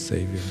Lord and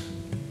Savior.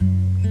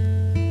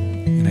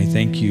 And I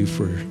thank you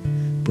for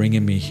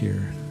bringing me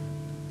here,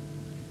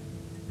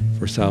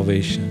 for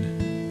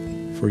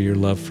salvation, for your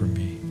love for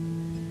me.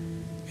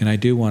 And I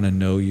do want to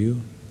know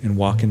you and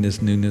walk in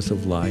this newness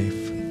of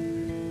life.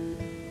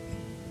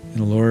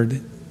 And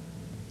Lord,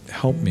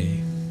 help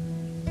me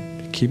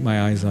to keep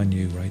my eyes on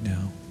you right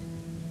now.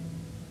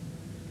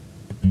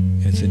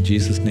 And it's in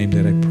Jesus' name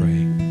that I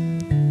pray.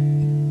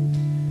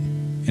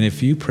 And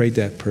if you prayed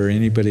that prayer,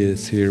 anybody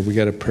that's here, we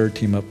got a prayer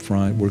team up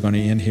front. We're going to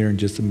end here in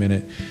just a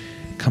minute.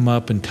 Come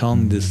up and tell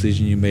them the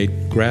decision you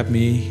made. Grab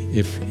me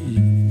if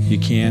you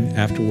can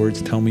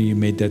afterwards. Tell me you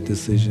made that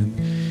decision.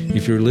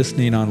 If you're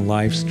listening on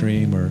live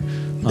stream or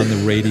on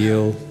the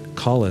radio,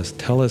 call us.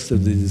 Tell us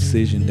of the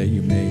decision that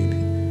you made.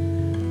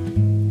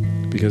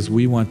 Because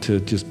we want to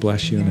just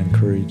bless you and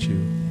encourage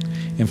you.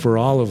 And for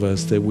all of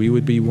us, that we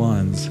would be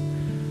ones,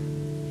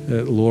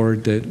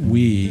 Lord, that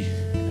we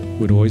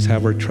would always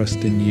have our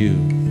trust in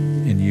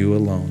you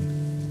alone.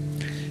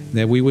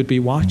 That we would be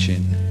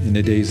watching in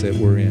the days that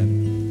we're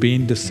in,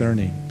 being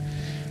discerning.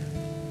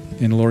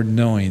 And Lord,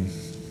 knowing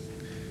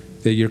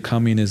that your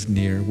coming is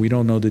near. We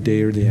don't know the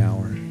day or the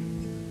hour,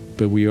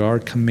 but we are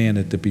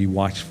commanded to be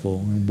watchful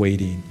and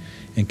waiting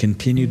and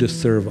continue to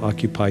serve,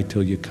 occupy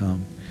till you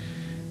come.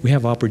 We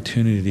have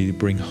opportunity to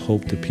bring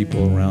hope to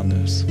people around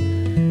us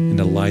in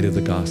the light of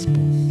the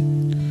gospel.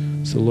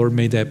 So Lord,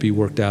 may that be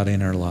worked out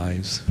in our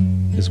lives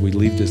as we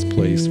leave this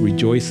place,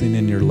 rejoicing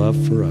in your love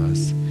for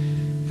us.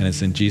 And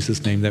it's in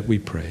Jesus' name that we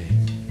pray.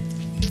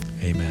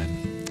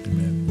 Amen.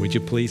 Amen. Would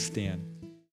you please stand?